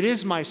 "It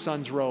is my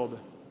son's robe.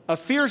 A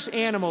fierce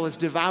animal has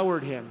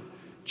devoured him.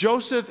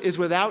 Joseph is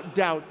without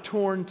doubt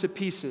torn to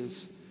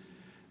pieces."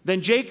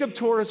 Then Jacob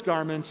tore his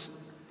garments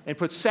and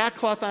put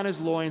sackcloth on his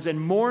loins and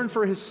mourned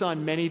for his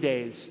son many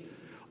days.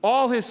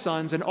 All his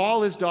sons and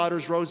all his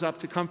daughters rose up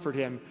to comfort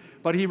him,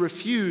 but he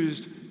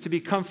refused to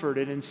be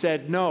comforted and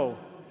said, "No,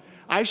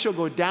 I shall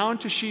go down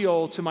to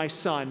Sheol to my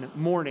son,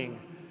 mourning."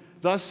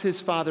 Thus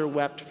his father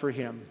wept for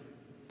him.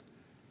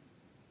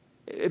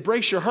 It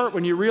breaks your heart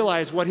when you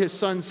realize what his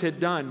sons had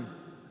done.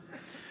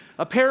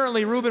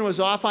 Apparently, Reuben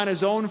was off on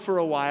his own for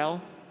a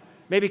while,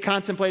 maybe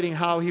contemplating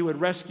how he would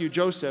rescue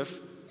Joseph,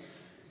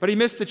 but he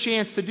missed the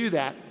chance to do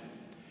that.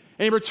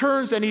 And he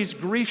returns and he's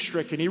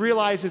grief-stricken. He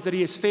realizes that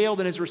he has failed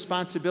in his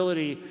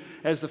responsibility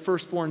as the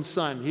firstborn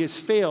son. He has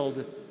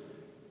failed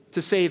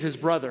to save his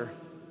brother,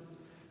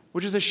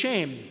 which is a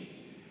shame,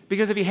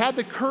 because if he had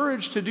the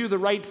courage to do the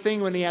right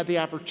thing when he had the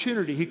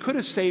opportunity, he could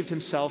have saved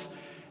himself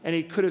and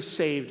he could have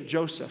saved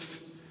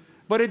Joseph.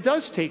 But it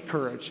does take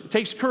courage. It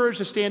takes courage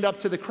to stand up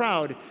to the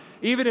crowd,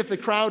 even if the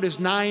crowd is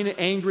 9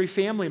 angry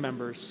family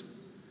members.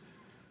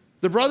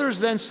 The brothers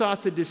then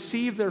sought to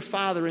deceive their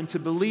father into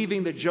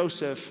believing that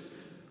Joseph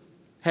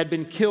had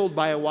been killed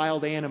by a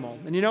wild animal.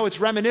 And it's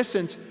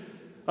reminiscent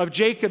of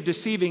Jacob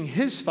deceiving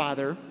his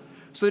father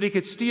so that he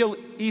could steal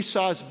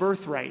Esau's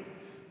birthright.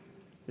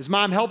 His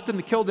mom helped him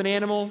to kill an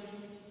animal,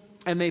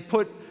 and they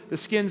put the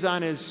skins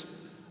on his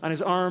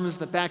arms,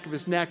 the back of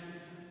his neck,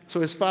 so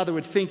his father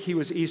would think he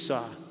was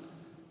Esau.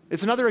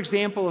 It's another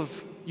example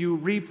of you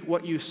reap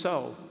what you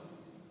sow.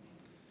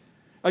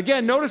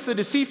 Again, notice the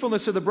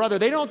deceitfulness of the brother.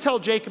 They don't tell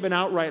Jacob an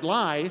outright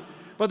lie,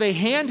 but they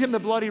hand him the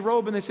bloody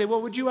robe and they say,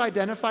 "Well, would you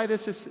identify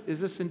this? Is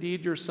this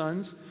indeed your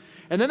son's?"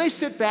 And then they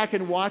sit back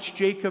and watch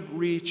Jacob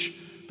reach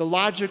the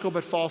logical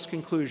but false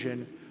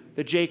conclusion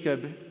that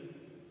Jacob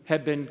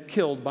had been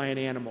killed by an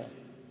animal.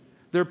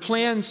 Their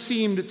plan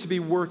seemed to be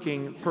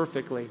working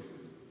perfectly.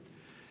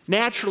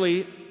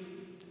 Naturally,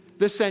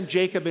 this sent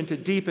Jacob into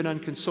deep and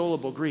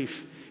unconsolable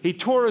grief. He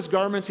tore his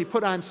garments, he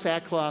put on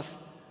sackcloth,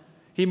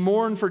 he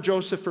mourned for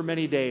Joseph for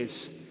many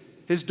days.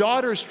 His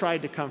daughters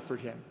tried to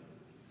comfort him.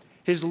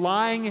 His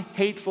lying,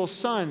 hateful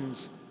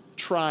sons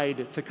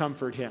tried to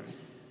comfort him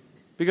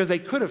because they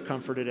could have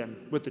comforted him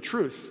with the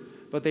truth,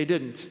 but they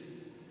didn't.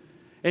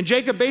 And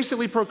Jacob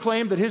basically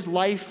proclaimed that his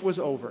life was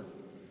over,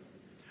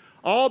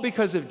 all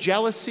because of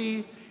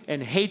jealousy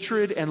and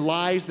hatred and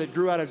lies that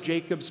grew out of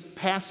Jacob's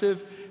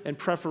passive and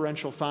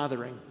preferential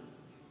fathering.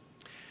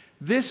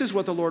 This is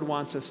what the Lord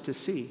wants us to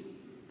see.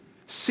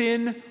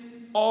 Sin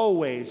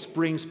always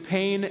brings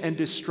pain and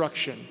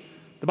destruction.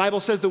 The Bible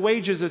says the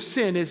wages of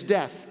sin is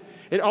death.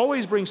 It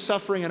always brings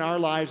suffering in our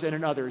lives and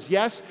in others.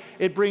 Yes,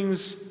 it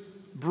brings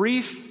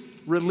brief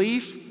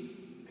relief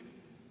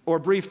or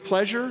brief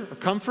pleasure or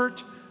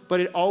comfort, but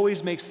it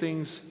always makes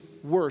things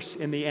worse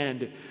in the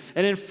end.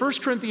 And in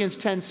 1 Corinthians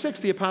 10:6,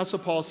 the Apostle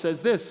Paul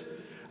says this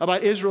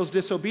about Israel's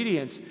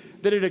disobedience,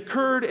 that it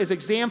occurred as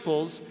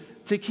examples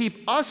to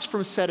keep us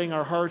from setting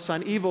our hearts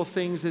on evil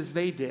things as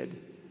they did.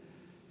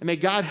 And may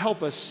God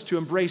help us to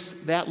embrace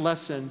that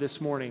lesson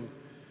this morning.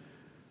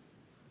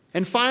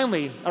 And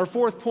finally, our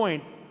fourth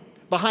point,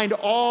 behind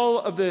all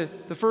of the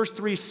first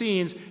three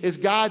scenes is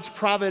God's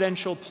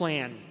providential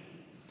plan.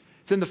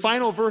 It's in the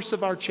final verse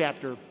of our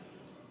chapter.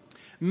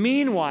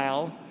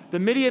 Meanwhile, the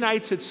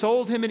Midianites had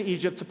sold him in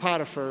Egypt to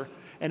Potiphar,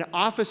 an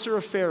officer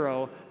of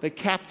Pharaoh, the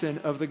captain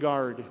of the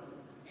guard.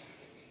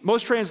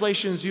 Most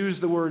translations use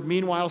the word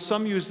meanwhile,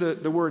 some use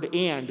the word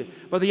and.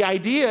 But the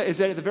idea is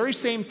that at the very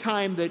same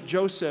time that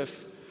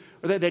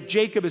that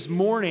Jacob is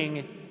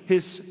mourning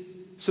his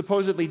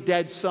supposedly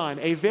dead son,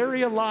 a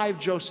very alive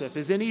Joseph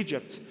is in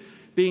Egypt,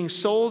 being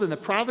sold in the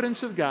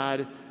providence of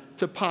God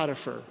to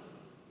Potiphar,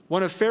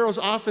 one of Pharaoh's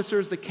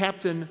officers, the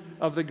captain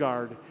of the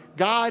guard.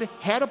 God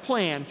had a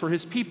plan for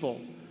his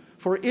people,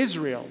 for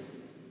Israel,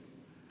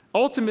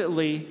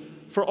 ultimately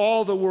for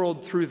all the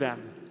world through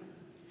them.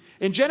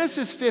 In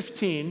Genesis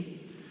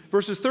 15,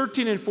 verses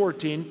 13 and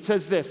 14, it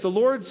says this, the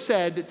Lord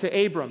said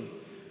to Abram,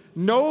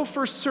 know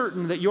for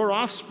certain that your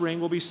offspring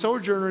will be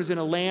sojourners in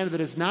a land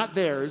that is not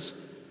theirs,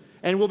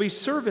 and will be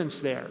servants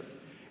there,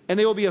 and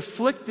they will be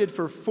afflicted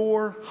for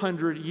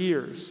 400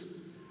 years.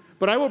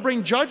 But I will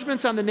bring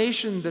judgments on the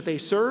nation that they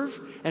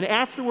serve, and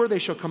afterward they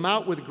shall come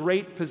out with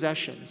great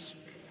possessions.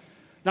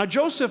 Now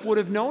Joseph would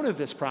have known of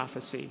this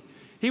prophecy.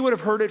 He would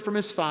have heard it from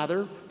his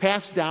father,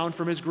 passed down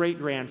from his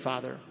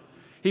great-grandfather.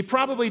 He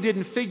probably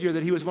didn't figure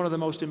that he was one of the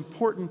most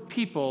important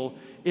people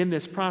in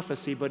this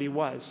prophecy, but he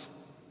was.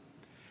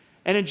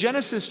 And in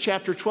Genesis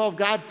chapter 12,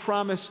 God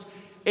promised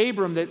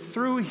Abram that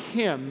through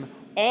him,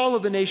 all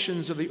of the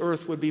nations of the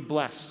earth would be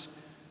blessed.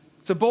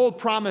 It's a bold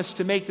promise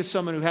to make to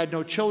someone who had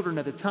no children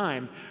at the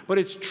time, but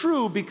it's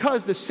true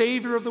because the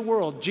Savior of the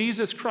world,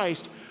 Jesus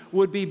Christ,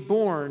 would be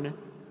born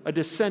a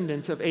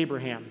descendant of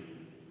Abraham.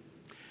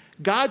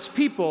 God's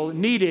people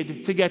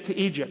needed to get to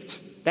Egypt.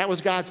 That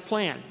was God's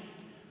plan.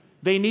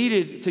 They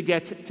needed to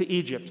get to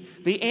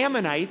Egypt. The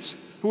Ammonites,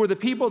 who were the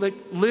people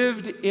that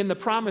lived in the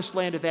promised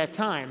land at that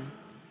time,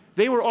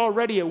 they were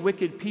already a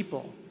wicked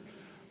people.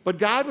 But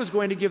God was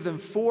going to give them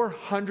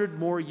 400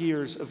 more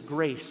years of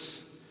grace,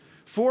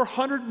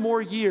 400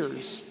 more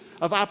years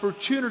of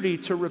opportunity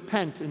to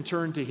repent and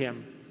turn to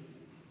him.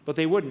 But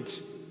they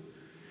wouldn't.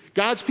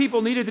 God's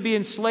people needed to be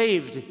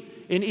enslaved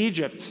in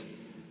Egypt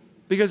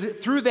because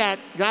through that,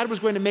 God was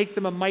going to make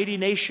them a mighty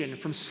nation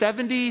from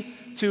 70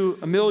 to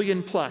 1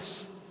 million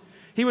plus.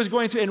 He was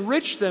going to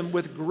enrich them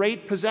with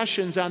great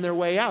possessions on their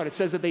way out. It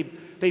says that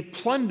they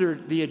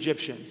plundered the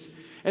Egyptians.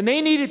 And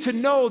they needed to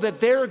know that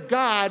their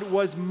God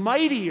was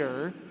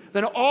mightier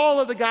than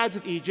all of the gods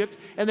of Egypt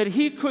and that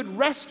he could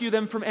rescue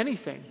them from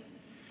anything.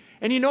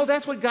 And you know,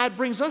 that's what God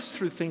brings us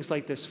through things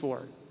like this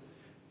for.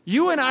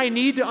 You and I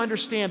need to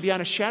understand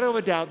beyond a shadow of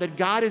a doubt that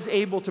God is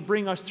able to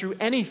bring us through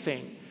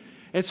anything.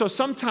 And so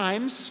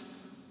sometimes,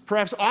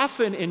 perhaps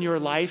often in your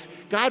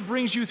life, God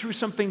brings you through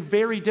something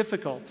very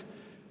difficult.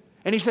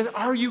 And he says,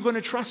 are you going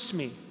to trust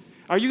me?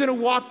 Are you going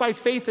to walk by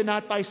faith and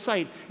not by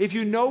sight? If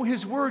you know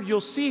his word,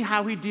 you'll see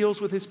how he deals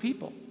with his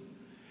people.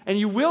 And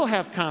you will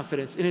have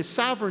confidence in his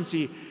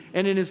sovereignty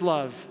and in his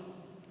love.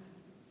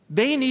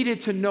 They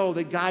needed to know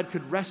that God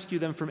could rescue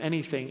them from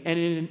anything.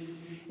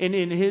 And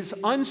in his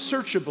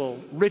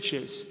unsearchable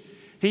riches,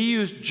 he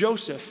used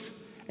Joseph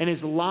and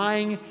his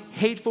lying,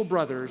 hateful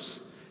brothers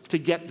to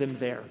get them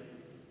there.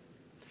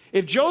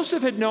 If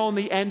Joseph had known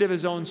the end of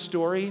his own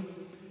story,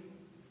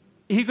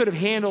 he could have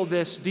handled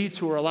this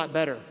detour a lot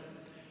better.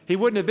 He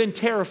wouldn't have been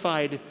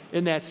terrified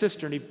in that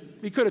cistern.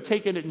 He could have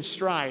taken it in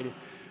stride.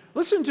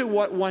 Listen to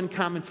what one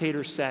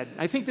commentator said.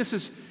 I think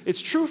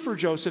it's true for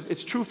Joseph,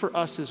 it's true for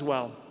us as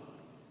well.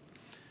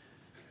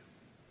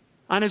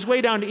 On his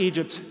way down to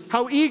Egypt,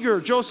 how eager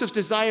Joseph's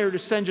desire to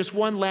send just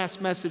one last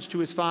message to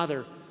his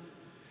father.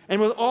 And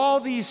with all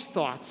these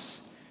thoughts,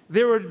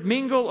 there would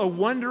mingle a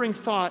wondering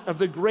thought of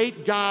the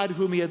great God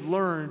whom he had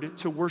learned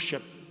to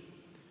worship.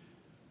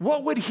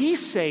 What would he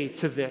say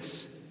to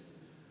this?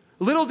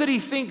 Little did he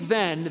think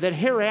then that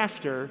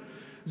hereafter,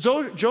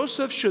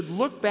 Joseph should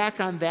look back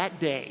on that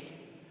day,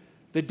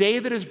 the day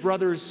that his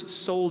brothers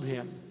sold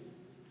him,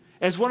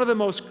 as one of the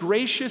most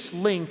gracious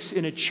links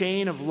in a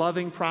chain of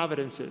loving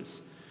providences,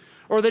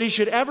 or that he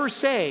should ever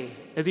say,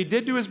 as he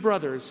did to his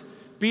brothers,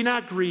 be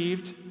not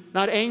grieved,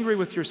 not angry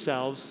with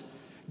yourselves.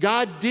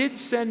 God did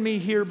send me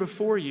here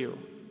before you.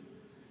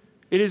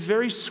 It is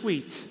very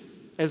sweet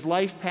as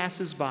life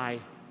passes by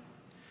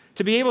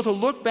to be able to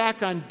look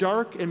back on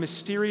dark and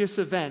mysterious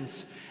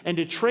events and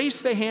to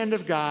trace the hand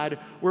of God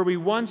where we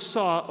once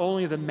saw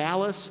only the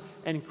malice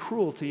and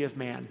cruelty of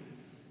man.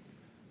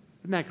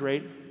 Isn't that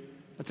great?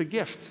 That's a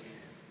gift.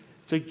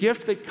 It's a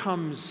gift that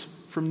comes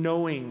from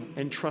knowing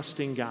and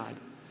trusting God.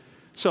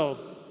 So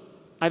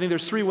I think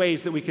there's 3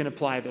 ways that we can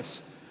apply this.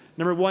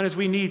 Number 1 is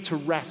we need to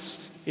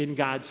rest in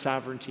God's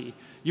sovereignty.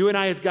 You and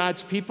I as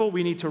God's people,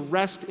 we need to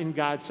rest in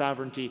God's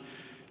sovereignty.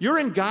 You're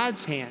in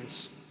God's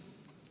hands,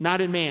 not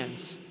in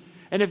man's.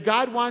 And if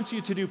God wants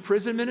you to do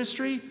prison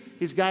ministry,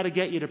 he's got to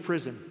get you to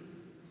prison.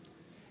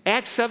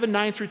 Acts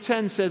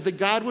 7:9-10 says that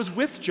God was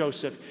with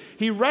Joseph.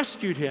 He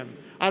rescued him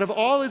out of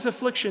all his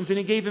afflictions, and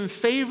he gave him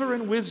favor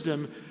and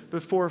wisdom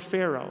before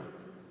Pharaoh.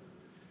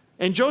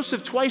 And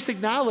Joseph twice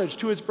acknowledged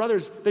to his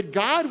brothers that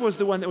God was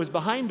the one that was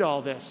behind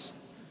all this.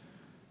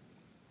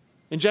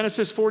 In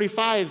Genesis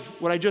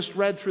 45, what I just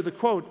read through the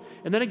quote,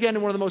 and then again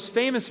in one of the most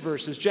famous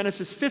verses,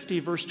 Genesis 50,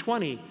 verse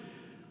 20,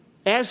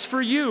 "As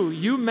for you,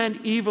 you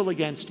meant evil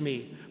against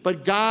me,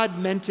 but God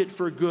meant it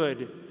for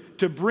good,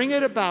 to bring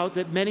it about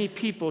that many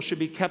people should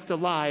be kept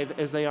alive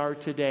as they are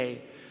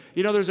today."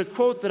 You know, there's a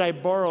quote that I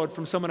borrowed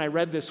from someone I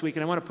read this week,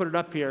 and I want to put it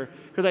up here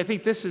because I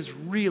think this is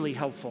really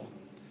helpful.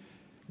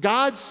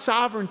 God's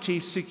sovereignty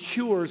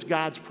secures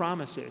God's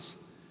promises.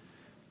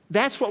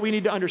 That's what we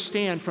need to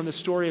understand from the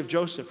story of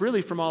Joseph,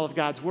 really from all of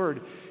God's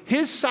word.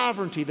 His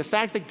sovereignty, the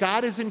fact that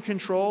God is in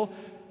control,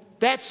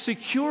 that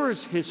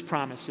secures his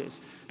promises.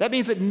 That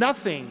means that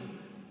nothing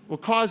will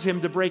cause him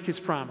to break his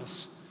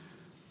promise.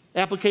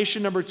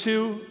 Application number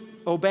 2,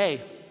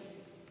 obey.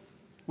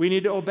 We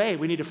need to obey.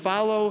 We need to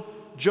follow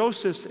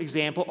Joseph's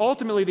example,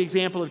 ultimately the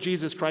example of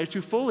Jesus Christ,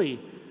 who fully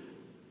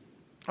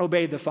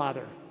obeyed the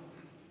Father.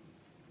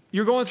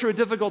 You're going through a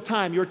difficult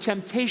time. Your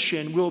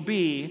temptation will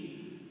be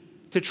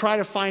to try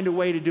to find a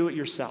way to do it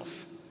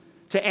yourself,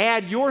 to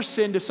add your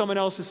sin to someone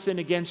else's sin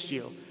against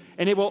you,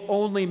 and it will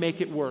only make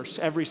it worse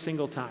every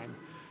single time.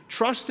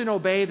 Trust and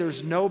obey.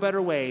 There's no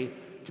better way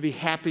to be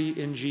happy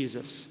in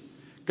Jesus.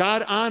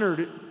 God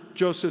honored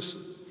Joseph's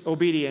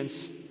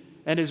obedience,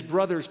 and his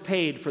brothers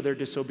paid for their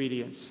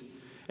disobedience.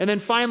 And then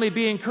finally,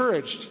 be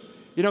encouraged.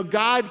 You know,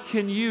 God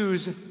can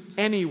use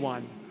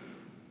anyone,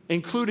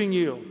 including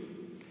you.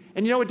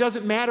 And you know, it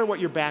doesn't matter what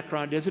your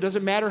background is. It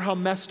doesn't matter how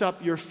messed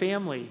up your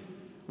family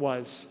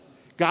was.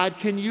 God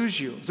can use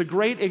you. It's a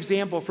great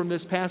example from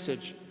this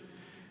passage.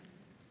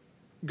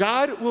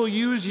 God will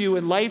use you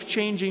in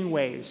life-changing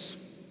ways.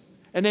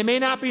 And they may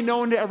not be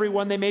known to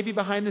everyone. They may be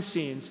behind the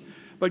scenes.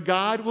 But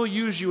God will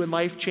use you in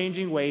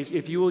life-changing ways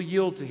if you will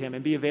yield to him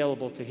and be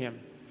available to him.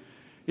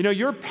 You know,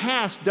 your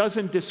past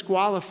doesn't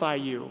disqualify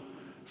you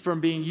from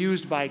being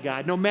used by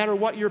God, no matter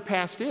what your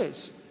past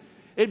is.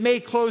 It may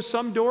close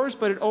some doors,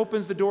 but it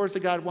opens the doors that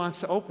God wants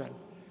to open.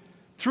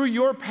 Through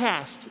your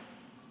past,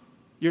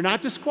 you're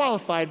not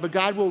disqualified, but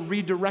God will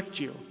redirect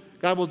you.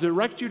 God will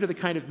direct you to the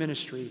kind of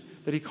ministry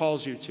that he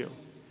calls you to.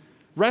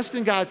 Rest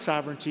in God's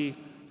sovereignty,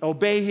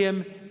 obey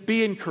him,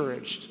 be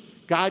encouraged.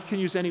 God can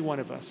use any one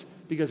of us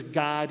because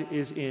God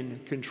is in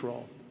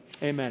control.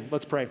 Amen.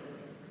 Let's pray.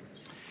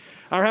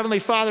 Our Heavenly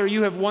Father,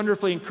 you have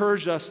wonderfully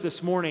encouraged us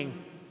this morning.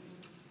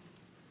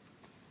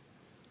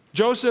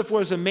 Joseph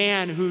was a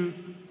man who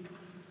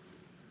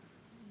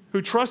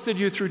trusted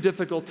you through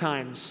difficult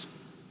times.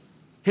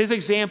 His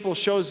example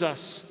shows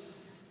us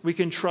we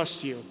can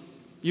trust you.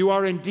 You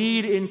are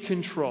indeed in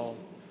control.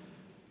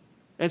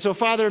 And so,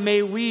 Father,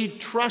 may we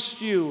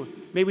trust you.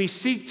 May we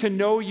seek to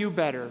know you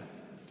better.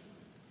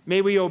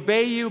 May we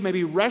obey you. May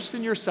we rest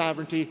in your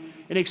sovereignty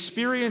and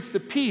experience the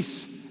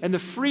peace and the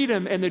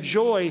freedom and the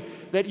joy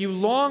that you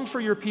long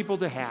for your people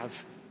to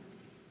have.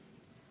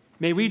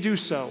 May we do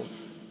so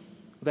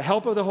with the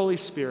help of the Holy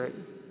Spirit.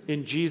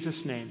 In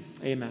Jesus' name,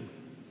 amen.